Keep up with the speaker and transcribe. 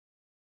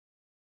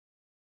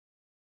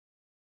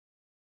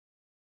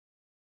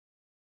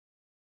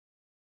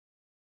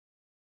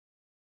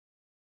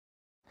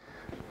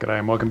G'day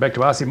and welcome back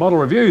to RC Model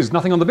Reviews.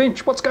 Nothing on the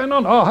bench. What's going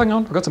on? Oh, hang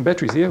on. I've got some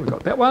batteries here. We've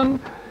got that one,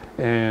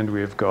 and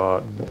we've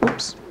got,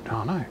 oops,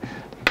 oh no,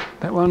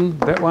 that one,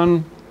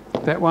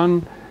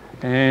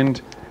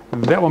 and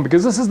that one,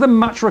 because this is the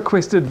much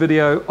requested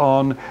video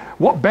on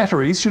what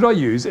batteries should I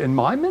use in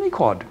my mini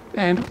quad.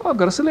 And I've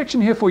got a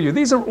selection here for you.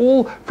 These are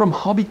all from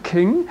Hobby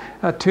King,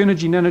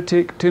 Turnigy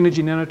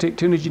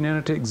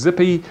Nanotech,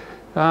 Zippy,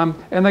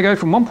 and they go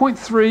from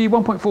 1.3,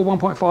 1.4,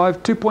 1.5,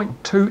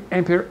 2.2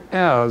 ampere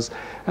hours.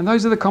 And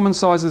those are the common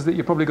sizes that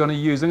you're probably going to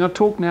use. I'm going to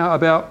talk now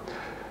about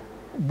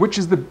which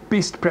is the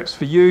best perhaps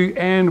for you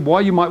and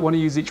why you might want to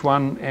use each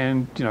one,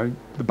 and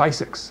the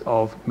basics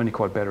of mini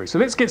quad batteries. So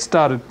let's get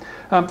started.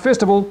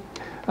 First of all,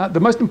 the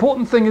most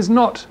important thing is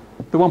not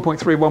the 1.3,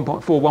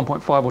 1.4,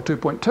 1.5 or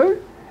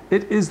 2.2.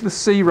 It is the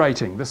C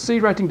rating. The C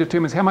rating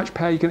determines how much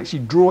power you can actually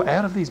draw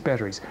out of these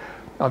batteries.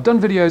 I've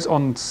done videos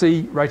on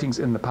C ratings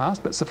in the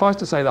past, but suffice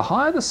to say the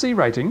higher the C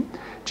rating,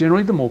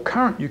 generally the more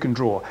current you can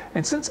draw.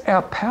 And since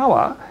our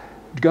power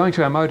going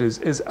to our motors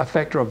is a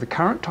factor of the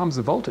current times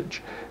the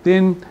voltage,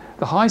 then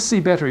the high C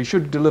battery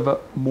should deliver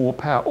more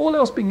power, all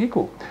else being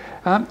equal.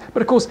 But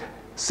of course,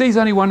 C is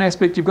only one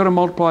aspect. You've got to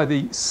multiply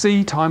the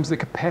C times the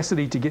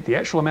capacity to get the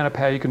actual amount of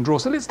power you can draw.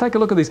 So let's take a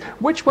look at these.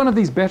 Which one of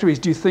these batteries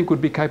do you think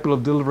would be capable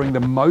of delivering the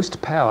most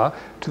power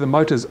to the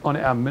motors on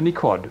our mini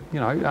quad?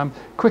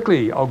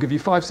 Quickly, I'll give you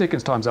 5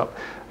 seconds, time's up.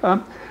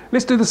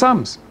 Let's do the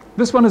sums.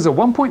 This one is a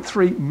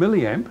 1.3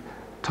 milliamp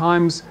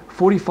times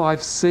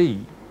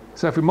 45C.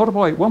 So if we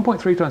multiply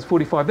 1.3 times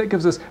 45, that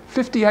gives us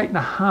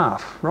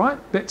 58.5, right?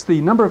 That's the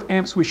number of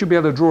amps we should be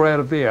able to draw out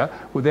of there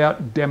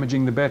without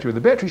damaging the battery. The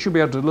battery should be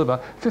able to deliver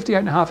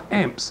 58.5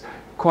 amps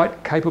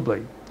quite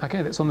capably.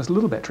 Okay, that's on this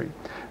little battery.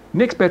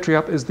 Next battery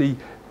up is the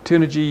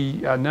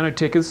Turnigy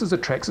Nanotech. This is a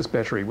Traxxas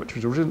battery, which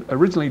was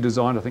originally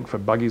designed, I think, for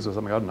buggies or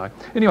something, I don't know.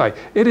 Anyway,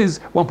 it is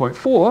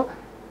 1.4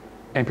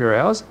 ampere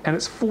hours, and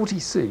it's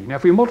 40C. Now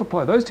if we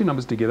multiply those two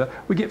numbers together,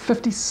 we get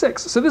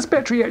 56. So this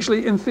battery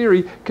actually, in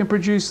theory, can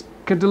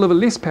deliver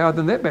less power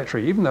than that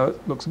battery, even though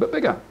it looks a bit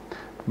bigger.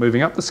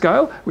 Moving up the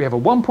scale, we have a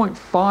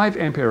 1.5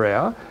 ampere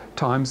hour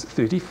times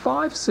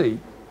 35C.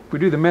 If we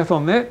do the math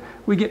on that,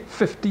 we get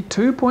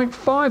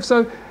 52.5.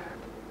 So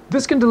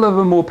this can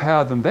deliver more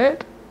power than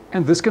that,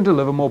 and this can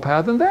deliver more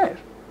power than that.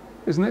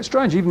 Isn't that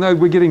strange? Even though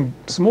we're getting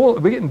smaller,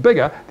 we're getting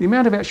bigger, the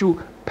amount of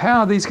actual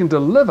power these can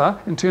deliver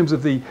in terms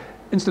of the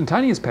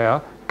instantaneous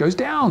power goes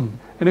down.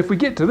 And if we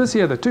get to this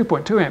here, the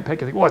 2.2 amp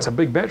pack, you think, well, it's a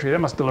big battery, that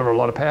must deliver a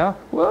lot of power.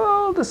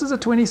 Well, this is a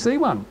 20C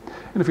one.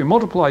 And if we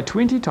multiply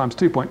 20 times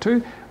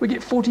 2.2, we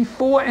get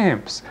 44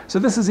 amps. So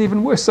this is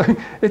even worse. So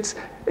it's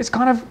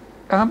kind of,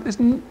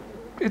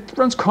 it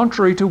runs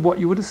contrary to what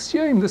you would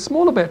assume. The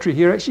smaller battery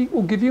here actually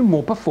will give you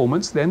more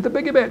performance than the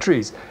bigger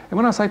batteries. And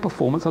when I say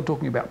performance, I'm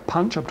talking about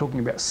punch, I'm talking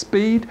about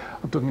speed,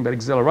 I'm talking about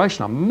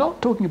acceleration. I'm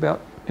not talking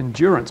about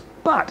endurance,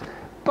 but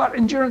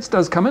endurance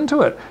does come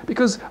into it,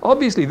 because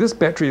obviously this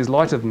battery is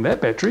lighter than that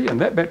battery, and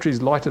that battery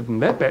is lighter than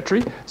that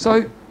battery. So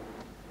you've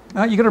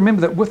got to remember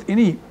that with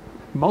any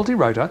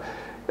multi-rotor,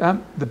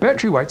 the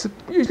battery weight's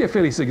usually a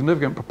fairly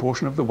significant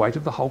proportion of the weight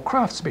of the whole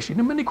craft, especially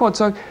in a mini quad.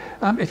 So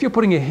if you're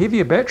putting a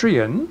heavier battery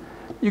in,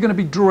 you're going to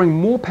be drawing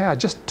more power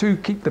just to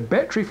keep the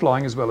battery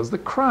flying as well as the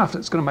craft.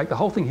 It's going to make the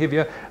whole thing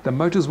heavier. The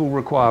motors will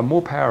require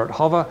more power at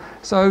hover.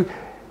 So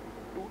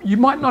you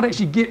might not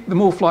actually get the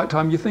more flight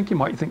time you think you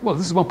might. You think, well,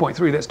 this is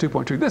 1.3, that's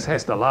 2.2. This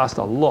has to last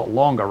a lot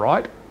longer,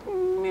 right?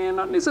 Yeah,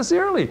 not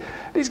necessarily.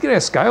 Let's get our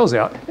scales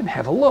out and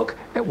have a look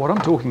at what I'm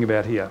talking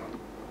about here.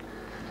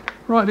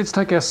 Right, let's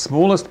take our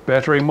smallest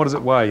battery, and what does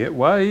it weigh? It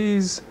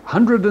weighs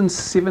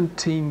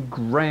 117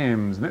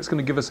 grams, and that's going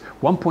to give us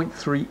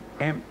 1.3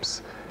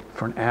 amps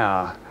for an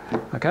hour.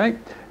 Okay,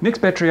 next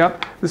battery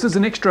up, this is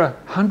an extra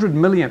 100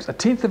 milliamps, a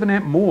tenth of an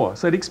amp more,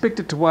 so I'd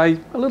expect it to weigh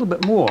a little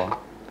bit more.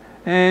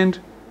 And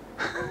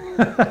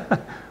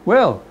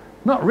well,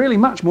 not really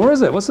much more,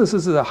 is it? What's this?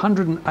 This is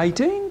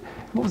 118.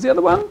 What was the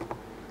other one?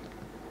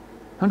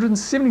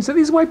 170. So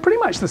these weigh pretty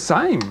much the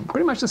same.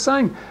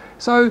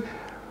 So,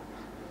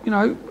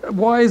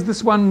 why is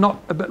this one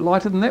not a bit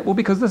lighter than that? Well,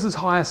 because this is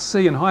higher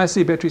C, and higher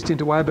C batteries tend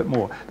to weigh a bit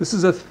more. This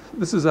is a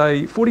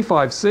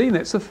 45C, and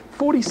that's a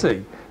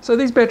 40C. So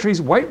these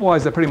batteries,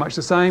 weight-wise, they're pretty much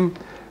the same.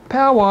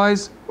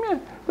 Power-wise,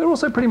 they're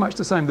also pretty much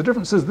the same. The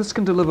difference is this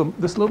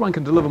little one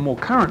can deliver more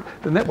current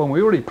than that one.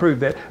 We already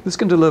proved that. This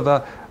can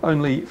deliver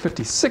only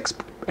 56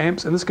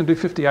 amps, and this can do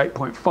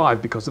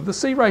 58.5 because of the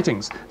C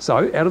ratings.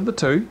 So out of the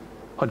two,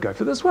 I'd go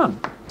for this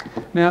one.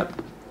 Now,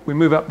 we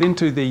move up then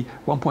to the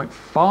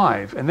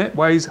 1.5, and that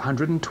weighs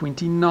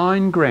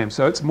 129 grams.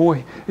 So it's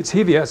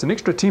heavier. It's an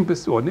extra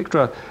 10% or an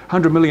extra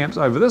 100 milliamps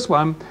over this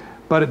one,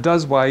 but it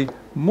does weigh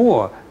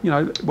more.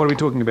 What are we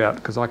talking about?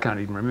 Because I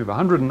can't even remember.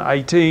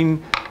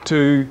 118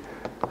 to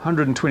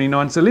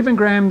 129, so 11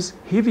 grams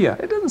heavier.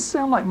 It doesn't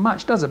sound like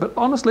much, does it? But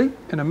honestly,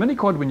 in a mini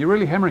quad, when you're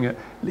really hammering it,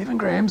 11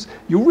 grams,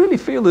 you'll really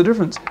feel the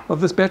difference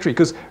of this battery.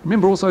 Because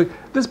remember also,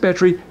 this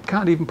battery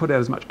can't even put out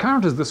as much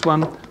current as this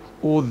one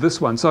or this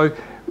one. So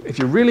if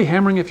you're really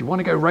hammering, if you want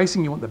to go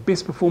racing, you want the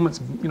best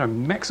performance,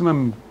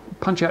 maximum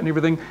punch out and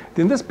everything,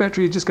 then this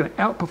battery is just going to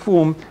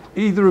outperform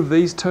either of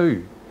these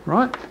two,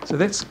 right? So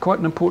that's quite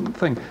an important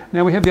thing.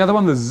 Now we have the other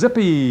one, the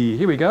Zippy.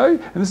 Here we go.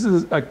 And this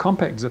is a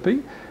compact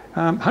Zippy,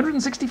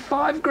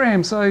 165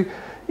 grams. So,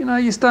 you know,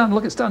 you're starting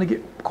to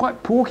get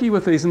quite porky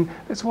with these, and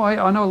that's why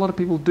I know a lot of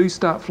people do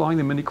start flying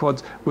the mini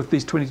quads with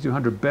these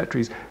 2200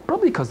 batteries,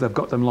 probably because they've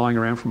got them lying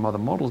around from other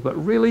models.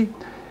 But really,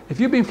 if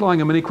you've been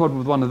flying a mini quad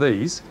with one of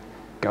these,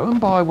 go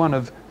and buy one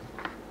of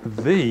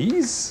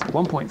these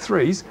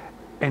 1.3s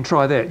and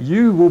try that.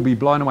 You will be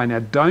blown away. Now,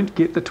 don't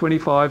get the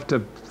 25 to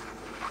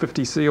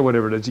 50C or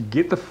whatever it is. You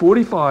get the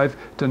 45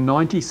 to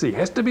 90C. It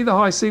has to be the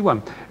high C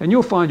one, and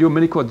you'll find your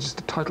mini quad is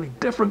just a totally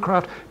different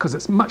craft because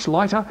it's much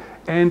lighter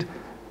and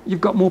you've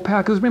got more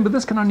power. Because remember,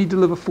 this can only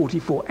deliver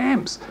 44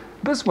 amps.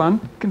 This one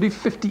can do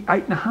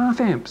 58.5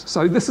 amps.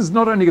 So this is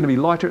not only going to be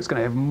lighter, it's going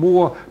to have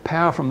more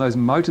power from those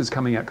motors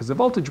coming out because the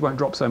voltage won't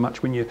drop so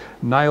much when you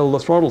nail the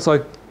throttle.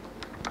 So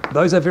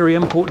those are very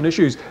important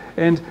issues,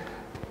 and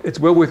it's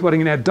well worth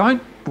waiting. Now,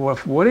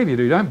 whatever you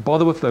do, don't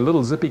bother with the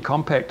little Zippy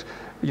compact,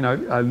 you know,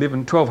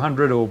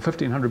 1200 or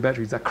 1500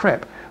 batteries. They're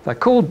crap. They're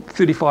called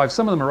 35.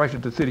 Some of them are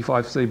rated to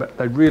 35C, but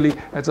they really,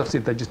 as I've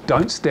said, they just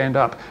don't stand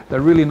up.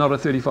 They're really not a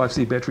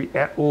 35C battery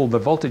at all. The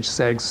voltage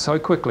sags so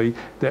quickly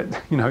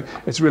that, you know,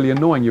 it's really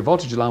annoying. Your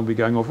voltage alarm will be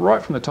going off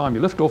right from the time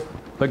you lift off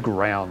the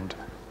ground.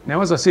 Now,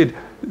 as I said,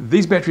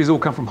 these batteries all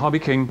come from Hobby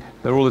King.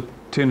 They're all the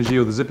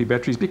Turnigy or the Zippy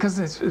batteries because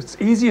it's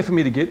easier for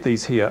me to get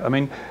these here. I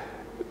mean,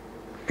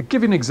 I'll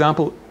give you an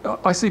example.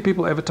 I see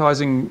people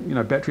advertising, you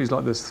know, batteries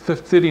like this,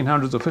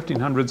 1300s or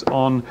 1500s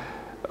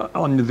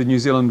on the New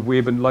Zealand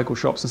web and local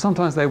shops, and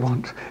sometimes they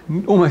want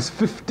almost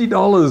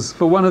 $50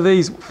 for one of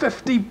these.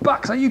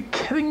 $50? Are you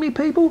kidding me,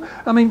 people?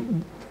 I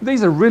mean,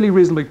 these are really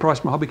reasonably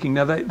priced from Hobby King.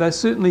 Now, they're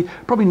certainly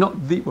probably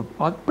not the, well,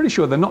 I'm pretty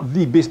sure they're not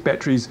the best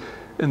batteries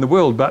in the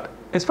world, but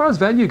as far as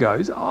value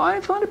goes, I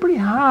find it pretty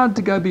hard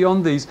to go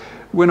beyond these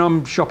when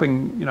I'm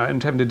shopping, you know,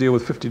 and having to deal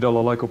with $50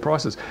 local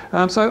prices.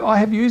 So I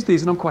have used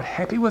these and I'm quite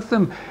happy with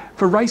them.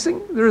 For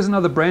racing, there is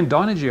another brand,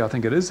 Dynegy, I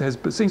think it is,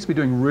 seems to be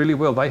doing really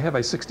well. They have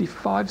a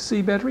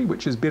 65C battery,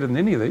 which is better than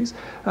any of these.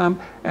 And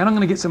I'm going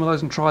to get some of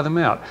those and try them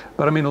out.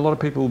 But I mean, a lot of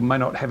people may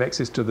not have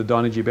access to the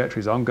Dynegy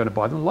batteries. I'm going to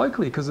buy them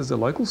locally because there's a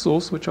local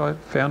source, which I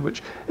found,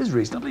 which is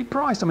reasonably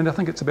priced. I mean, I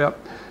think it's about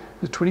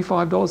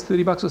 $25,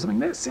 $30 or something.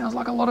 That sounds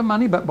like a lot of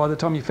money, but by the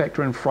time you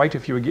factor in freight,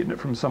 if you were getting it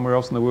from somewhere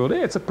else in the world,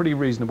 it's a pretty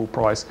reasonable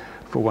price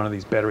for one of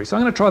these batteries. So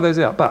I'm going to try those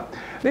out. But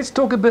let's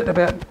talk a bit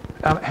about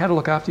how to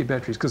look after your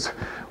batteries, because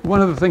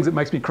one of the things that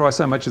makes me cry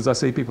so much is I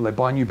see people, they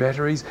buy new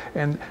batteries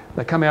and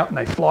they come out and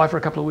they fly for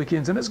a couple of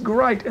weekends and it's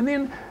great. And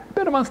then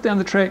about a month down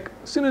the track,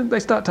 as soon as they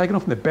start taking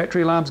off and the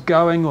battery alarm's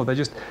going, or they're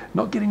just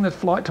not getting the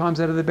flight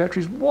times out of their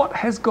batteries, what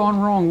has gone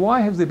wrong?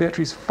 Why have their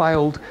batteries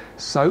failed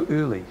so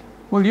early?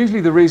 Well,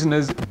 usually the reason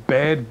is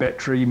bad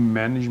battery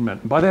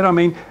management. By that I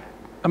mean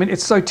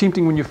it's so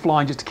tempting when you're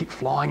flying just to keep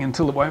flying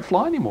until it won't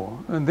fly anymore.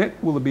 And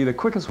that will be the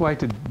quickest way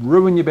to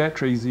ruin your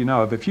batteries, you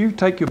know. If you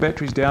take your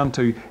batteries down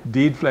to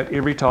dead flat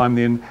every time,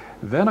 then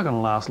they're not going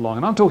to last long.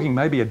 And I'm talking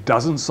maybe a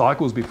dozen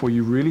cycles before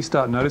you really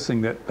start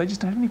noticing that they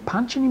just don't have any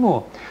punch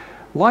anymore.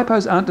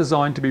 Lipos aren't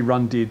designed to be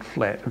run dead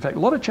flat. In fact, a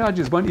lot of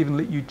chargers won't even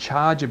let you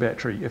charge a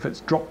battery if it's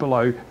dropped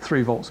below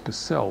 3 volts per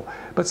cell.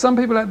 But some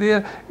people out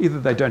there, either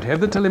they don't have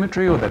the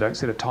telemetry or they don't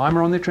set a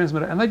timer on their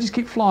transmitter, and they just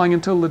keep flying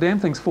until the damn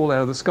things fall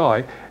out of the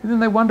sky, and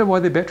then they wonder why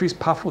their batteries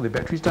puff or their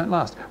batteries don't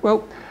last.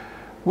 Well,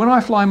 when I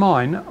fly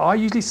mine, I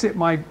usually set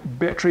my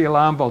battery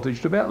alarm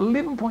voltage to about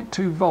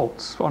 11.2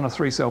 volts on a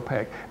 3-cell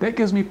pack. That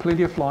gives me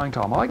plenty of flying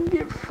time. I can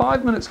get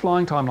 5 minutes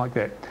flying time like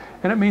that.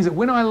 And it means that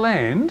when I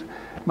land,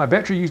 my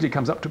battery usually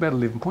comes up to about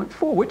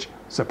 11.4, which,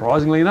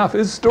 surprisingly enough,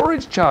 is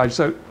storage charge.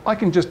 So I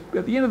can just,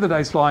 at the end of the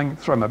day's flying,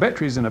 throw my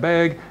batteries in a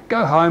bag,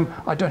 go home.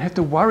 I don't have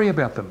to worry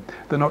about them.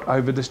 They're not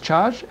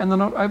over-discharged and they're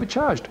not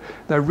overcharged.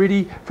 They're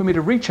ready for me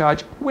to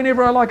recharge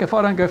whenever I like. If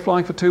I don't go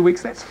flying for 2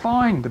 weeks, that's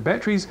fine. The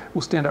batteries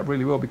will stand up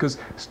really well because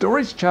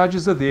storage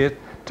charges are there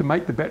to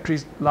make the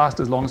batteries last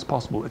as long as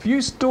possible. If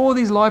you store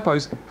these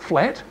lipos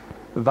flat,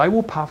 they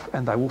will puff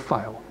and they will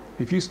fail.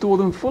 If you store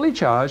them fully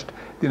charged,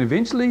 then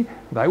eventually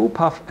they will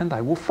puff and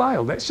they will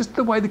fail. That's just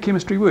the way the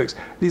chemistry works.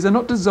 These are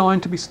not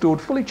designed to be stored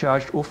fully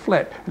charged or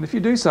flat. And if you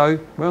do so,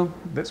 well,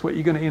 that's what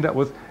you're going to end up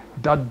with,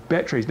 dud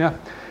batteries. Now,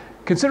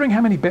 considering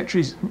how many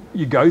batteries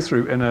you go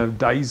through in a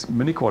day's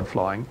mini quad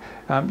flying,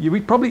 you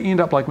would probably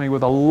end up like me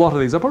with a lot of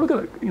these. I've probably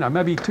got, you know,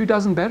 maybe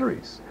 24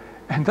 batteries.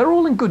 And they're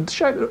all in good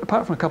shape,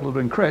 apart from a couple of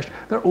them crashed.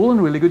 They're all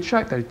in really good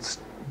shape.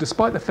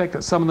 Despite the fact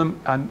that some of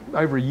them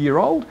are over a year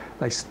old,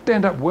 they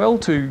stand up well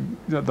to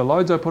the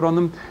loads I put on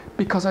them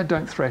because I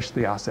don't thrash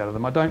the arse out of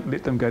them. I don't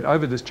let them get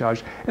over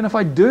discharged. And if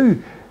I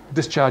do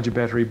discharge a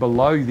battery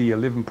below the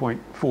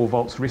 11.4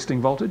 volts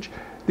resting voltage,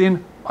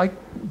 then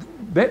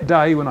that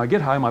day when I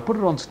get home, I put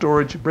it on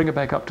storage, bring it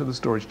back up to the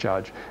storage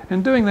charge.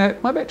 And doing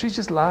that, my batteries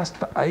just last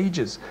for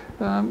ages.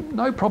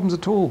 No problems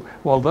at all,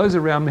 while those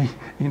around me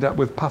end up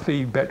with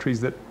puffy batteries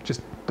that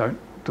just don't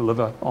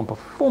deliver on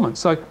performance.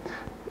 So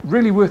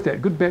really worth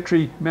that. Good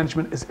battery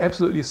management is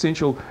absolutely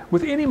essential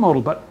with any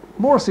model, but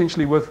more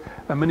essentially with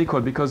a mini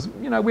quad, because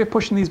we're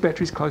pushing these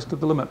batteries close to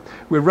the limit.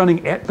 We're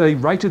running at the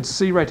rated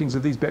C ratings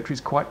of these batteries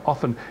quite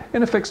often.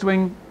 In a fixed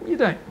wing, you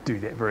don't do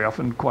that very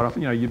often. Quite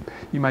often,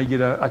 you may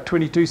get a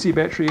 22C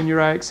battery in your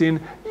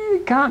AXN.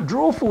 You can't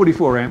draw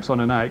 44 amps on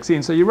an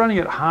AXN, so you're running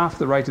at half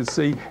the rated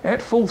C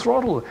at full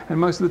throttle, and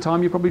most of the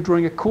time you're probably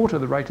drawing a quarter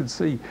the rated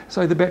C.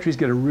 So the batteries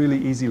get a really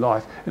easy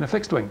life in a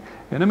fixed wing.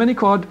 In a mini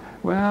quad,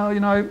 well,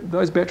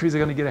 those batteries are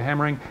going to get a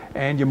hammering,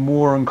 and you're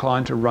more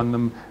inclined to run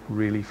them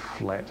really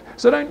flat.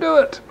 So don't do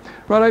it.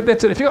 Righto,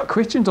 that's it. If you've got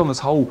questions on this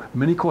whole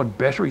mini quad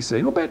battery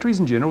scene, or batteries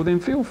in general, then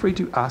feel free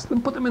to ask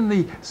them. Put them in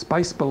the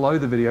space below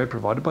the video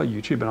provided by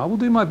YouTube, and I will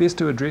do my best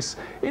to address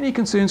any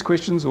concerns,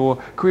 questions, or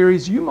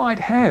queries you might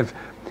have.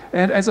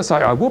 And as I say,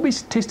 I will be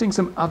testing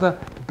some other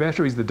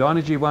batteries, the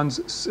Dynegy ones,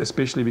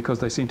 especially because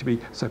they seem to be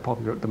so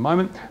popular at the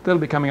moment. That'll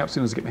be coming up as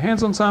soon as I get my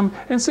hands on some,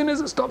 and as soon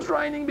as it stops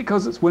raining,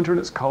 because it's winter and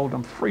it's cold.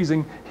 I'm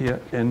freezing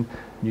here in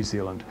New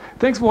Zealand.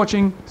 Thanks for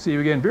watching. See you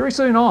again very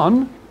soon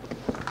on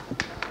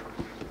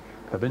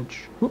Da Vinci.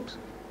 Whoops,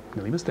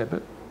 nearly missed that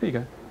bit. There you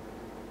go.